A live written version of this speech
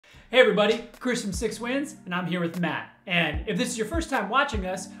Hey everybody, Chris from 6 Wins, and I'm here with Matt. And if this is your first time watching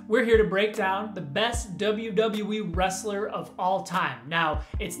us, we're here to break down the best WWE wrestler of all time. Now,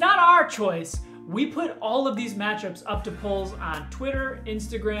 it's not our choice. We put all of these matchups up to polls on Twitter,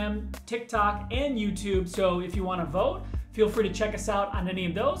 Instagram, TikTok, and YouTube. So if you want to vote, feel free to check us out on any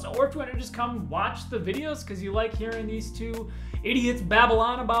of those. Or if you want to just come watch the videos because you like hearing these two idiots babble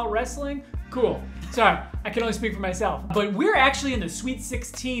on about wrestling, cool. Sorry, I can only speak for myself. But we're actually in the Sweet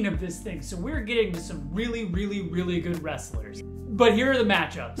 16 of this thing, so we're getting to some really good wrestlers. But here are the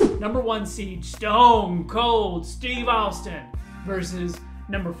matchups. Number 1 seed, Stone Cold Steve Austin versus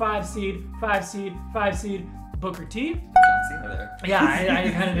number 5 seed, Booker T. John Cena there. Yeah,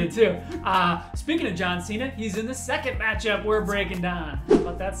 I kind of did too. Speaking of John Cena, he's in the second matchup we're breaking down. How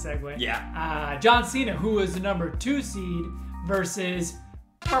about that segue? Yeah. John Cena, who was the number 2 seed, versus...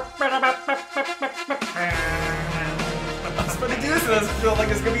 I was about to do this, and I feel like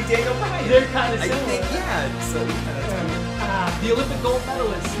it's gonna be Daniel Bryan. They're kind of similar. I think, yeah. So the Olympic gold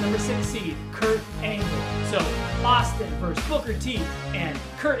medalist, number 6 seed, Kurt Angle. So Austin versus Booker T, and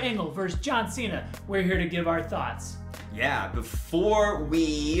Kurt Angle versus John Cena. We're here to give our thoughts. yeah, before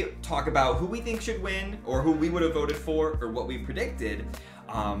we talk about who we think should win, or who we would have voted for, or what we predicted,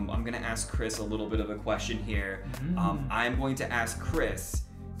 I'm gonna ask Chris a little bit of a question here. I'm going to ask Chris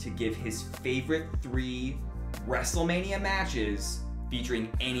to give his favorite 3 WrestleMania matches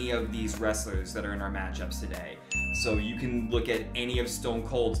featuring any of these wrestlers that are in our matchups today. So you can look at any of Stone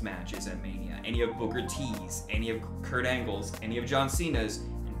Cold's matches at Mania, any of Booker T's, any of Kurt Angle's, any of John Cena's,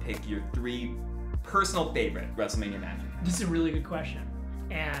 and pick your 3 personal favorite WrestleMania matches. This is a really good question.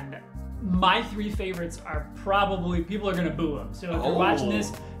 And my 3 favorites are probably, people are gonna boo them. So if you're watching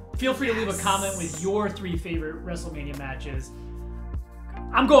this, feel free to leave a comment with your 3 favorite WrestleMania matches.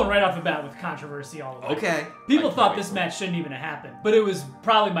 I'm going right off the bat with controversy all the way. Okay. People thought this match shouldn't even have happened, but it was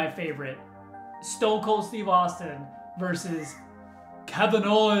probably my favorite. Stone Cold Steve Austin versus Kevin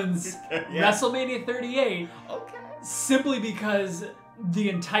Owens, Yeah. WrestleMania 38. Okay. Simply because the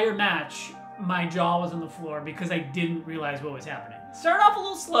entire match, my jaw was on the floor because I didn't realize what was happening. Started off a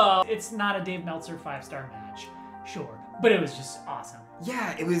little slow. It's not a Dave Meltzer 5-star match, sure, but it was just awesome.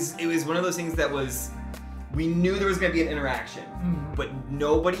 Yeah, it was one of those things that was, we knew there was going to be an interaction, but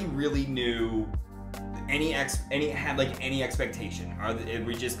nobody really knew any expectation. Are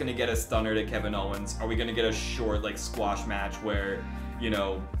we just going to get a stunner to Kevin Owens? Are we going to get a short like squash match where, you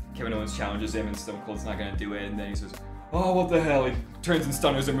know, Kevin Owens challenges him and Stone Cold's not going to do it, and then he says, "Oh, what the hell?" He turns and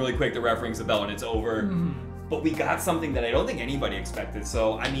stunners him really quick. The ref rings the bell and it's over. But we got something that I don't think anybody expected.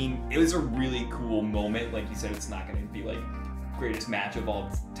 So I mean, it was a really cool moment. Like you said, it's not going to be like greatest match of all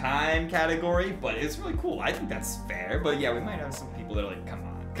time category, but it's really cool. I think that's fair. But yeah, we might have some people that are like, come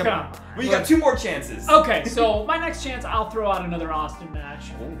on. Well, you got 2 more chances. Okay, so my next chance, I'll throw out another Austin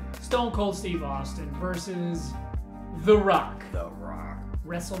match. Stone Cold Steve Austin versus The Rock. The Rock.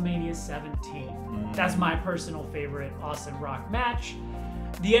 WrestleMania 17. That's my personal favorite Austin Rock match.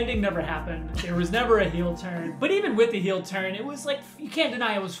 The ending never happened. There was never a heel turn. But even with the heel turn, it was like, you can't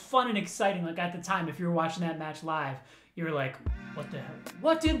deny it was fun and exciting. Like at the time, if you were watching that match live, you were like, what the hell?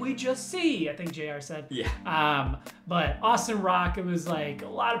 What did we just see? I think JR said. Yeah. But Austin Rock, it was like, a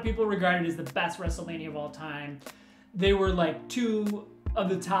lot of people regard it as the best WrestleMania of all time. They were like 2 of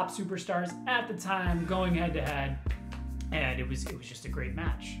the top superstars at the time going head to head. And it was just a great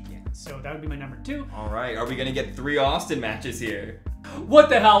match. Yeah. So that would be my number 2. All right. Are we going to get 3 Austin matches here? What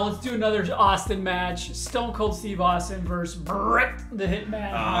the hell? Let's do another Austin match. Stone Cold Steve Austin versus Bret the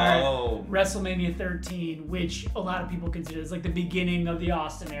Hitman Hart. WrestleMania 13, which a lot of people consider as like the beginning of the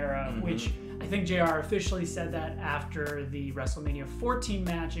Austin era, which I think JR officially said that after the WrestleMania 14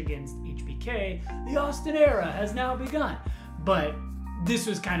 match against HBK. The Austin era has now begun. But this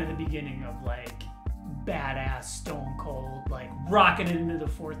was kind of the beginning of like badass Stone Cold, like rocking it into the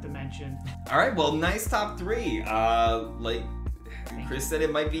 4th dimension. All right, well, nice top 3. Like Chris said,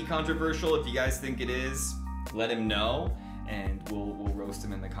 it might be controversial. If you guys think it is, let him know, and we'll roast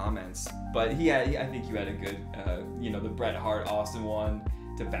him in the comments. But I think you had a good, the Bret Hart Austin one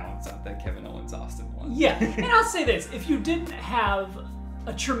to balance out that Kevin Owens Austin one. Yeah, and I'll say this: if you didn't have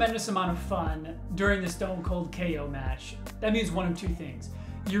a tremendous amount of fun during the Stone Cold KO match, that means one of 2 things.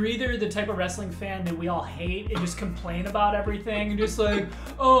 You're either the type of wrestling fan that we all hate and just complain about everything and just like,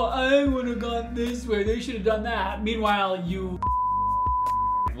 oh, I would have gone this way, they should have done that. Meanwhile, you...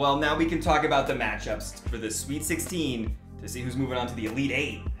 Well, now we can talk about the matchups for the Sweet 16 to see who's moving on to the Elite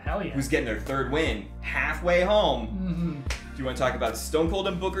 8. Hell yeah. Who's getting their 3rd win, halfway home. Do you want to talk about Stone Cold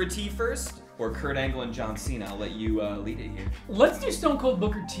and Booker T first? or Kurt Angle and John Cena? I'll let you lead it here. Let's do Stone Cold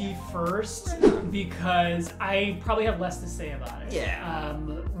Booker T first, because I probably have less to say about it. Yeah.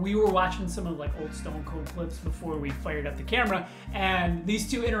 we were watching some of like old Stone Cold clips before we fired up the camera, and these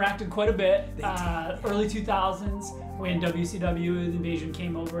two interacted quite a bit. Early 2000s when WCW Invasion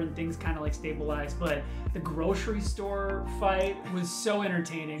came over and things kind of like stabilized, but the grocery store fight was so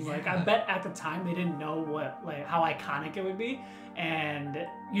entertaining. Like I bet at the time they didn't know how iconic it would be, and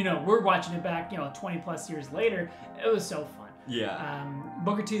you know, we're watching it back, you know, 20 plus years later. It was so fun. Yeah.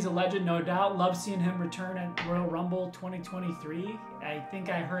 Booker T's a legend, no doubt. Love seeing him return at Royal Rumble 2023. I think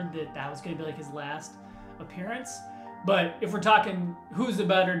I heard that was going to be like his last appearance. But if we're talking who's the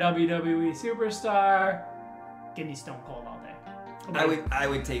better WWE superstar, give me Stone Cold all day. I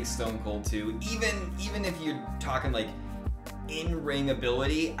would take Stone Cold too. Even if you're talking like in-ring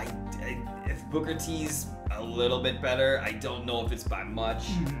ability, if Booker T's a little bit better, I don't know if it's by much.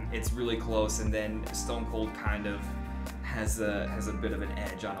 It's really close, and then Stone Cold kind of has a bit of an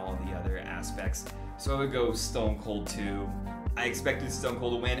edge on all the other aspects. So I would go Stone Cold too. I expected Stone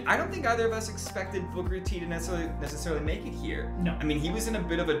Cold to win. I don't think either of us expected Booker T to necessarily make it here. No. I mean, he was in a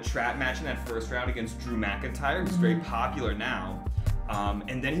bit of a trap match in that first round against Drew McIntyre, who's very popular now.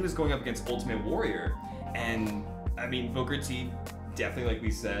 And then he was going up against Ultimate Warrior. And I mean, Booker T, definitely, like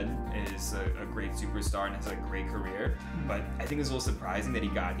we said, is a great superstar and has a great career. But I think it's a little surprising that he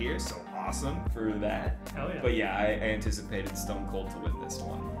got here, so awesome for that. Oh, yeah. But yeah, I anticipated Stone Cold to win this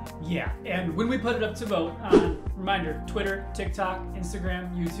one. Yeah, and when we put it up to vote, reminder, Twitter, TikTok,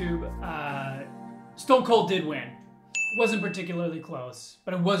 Instagram, YouTube, Stone Cold did win. It wasn't particularly close,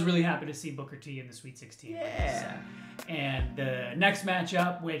 but I was really happy to see Booker T in the Sweet 16. Yeah. And the next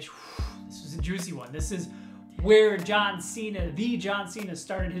matchup, which, this was a juicy one. This is where John Cena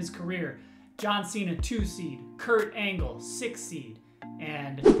started his career. John Cena 2 seed, Kurt Angle 6 seed.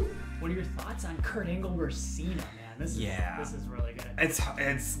 And what are your thoughts on Kurt Angle versus Cena, man? This is really good.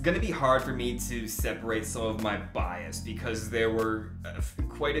 It's gonna be hard for me to separate some of my bias because there were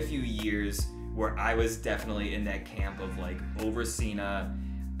quite a few years where I was definitely in that camp of like over Cena.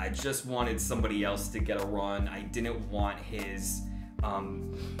 I just wanted somebody else to get a run. I didn't want his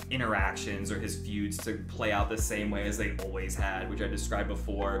interactions or his feuds to play out the same way as they always had, which I described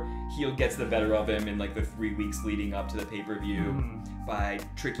before. Heel gets the better of him in like the 3 weeks leading up to the pay-per-view by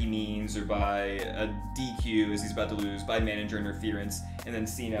tricky means or by a DQ as he's about to lose, by manager interference, and then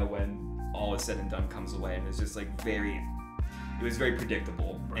Cena, when all is said and done, comes away and it's just like it was very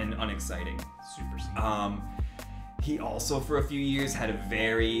predictable and unexciting. Super Cena. He also for a few years had a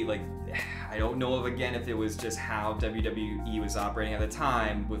very like, I don't know if it was just how WWE was operating at the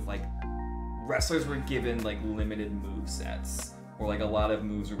time, with like wrestlers were given like limited move sets, or like a lot of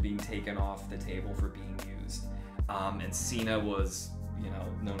moves were being taken off the table for being used. And Cena was, you know,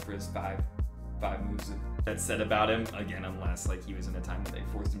 known for his five moves that's said about him. Again, unless like he was in a time where they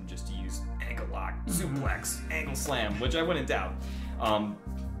forced him just to use ankle lock, suplex, ankle slam, which I wouldn't doubt.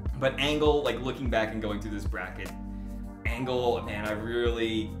 But Angle, like looking back and going through this bracket, Angle, man, I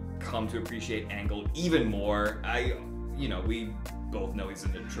really come to appreciate Angle even more. We both know he's a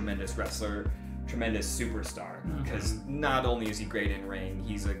tremendous wrestler, tremendous superstar, because not only is he great in ring,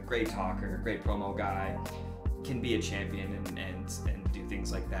 he's a great talker, great promo guy, can be a champion and do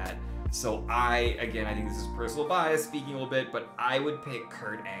things like that. So I think this is personal bias speaking a little bit, but I would pick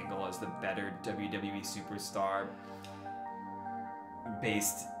Kurt Angle as the better WWE superstar.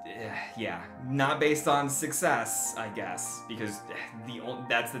 Not based on success, I guess, because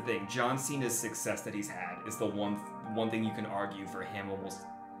that's the thing. John Cena's success that he's had is the one thing you can argue for him almost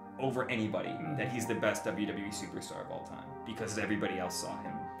over anybody, that he's the best WWE superstar of all time, because everybody else saw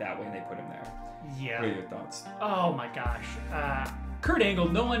him that way and they put him there. Yeah. What are your thoughts? Oh my gosh. Kurt Angle,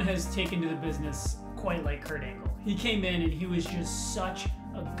 no one has taken to the business quite like Kurt Angle. He came in and he was just such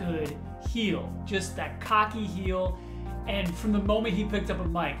a good heel, just that cocky heel. And from the moment he picked up a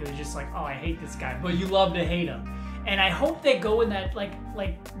mic, it was just like, oh, I hate this guy, but you love to hate him. And I hope they go in that, like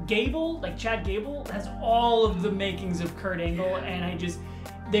Chad Gable has all of the makings of Kurt Angle, and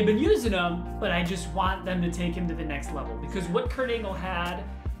they've been using him, but I just want them to take him to the next level. Because what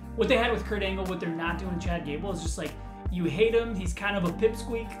they had with Kurt Angle, what they're not doing with Chad Gable is just like, you hate him, he's kind of a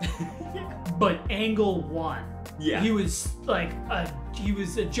pipsqueak, but Angle won. Yeah. He was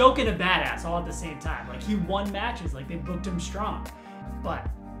a joke and a badass all at the same time. Like, he won matches, like they booked him strong. But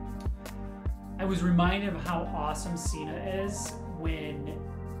I was reminded of how awesome Cena is when it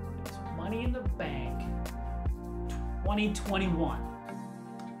was Money in the Bank 2021.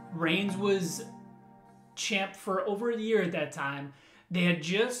 Reigns was champ for over a year at that time. They had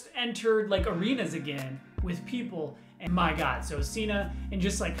just entered like arenas again with people, and my God, so Cena, and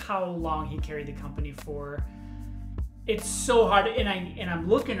just like how long he carried the company for, it's so hard. And I'm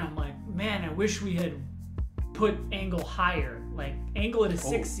looking, I'm like, man, I wish we had put Angle higher. Like, Angle at a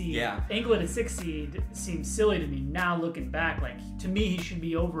 6 seed. Yeah. Angle at a 6 seed seems silly to me now looking back. Like, to me, he should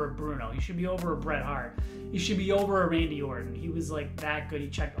be over a Bruno. He should be over a Bret Hart. He should be over a Randy Orton. He was, like, that good. He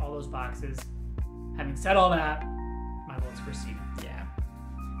checked all those boxes. Having said all that, my vote's for Cena. Yeah.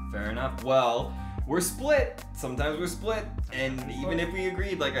 Fair enough. Well, we're split. Sometimes we're split. And even if we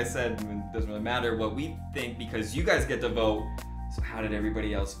agreed, like I said, it doesn't really matter what we think because you guys get to vote. So how did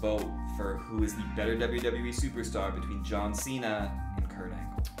everybody else vote for who is the better WWE superstar between John Cena and Kurt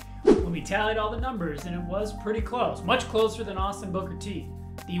Angle? When we tallied all the numbers, and it was pretty close, much closer than Austin Booker T.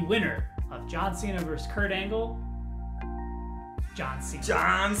 The winner of John Cena versus Kurt Angle, John Cena.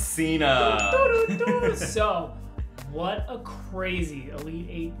 John Cena! So, what a crazy Elite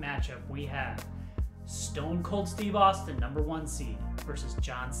 8 matchup we had. Stone Cold Steve Austin, number 1 seed, versus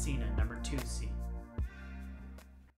John Cena, number 2 seed.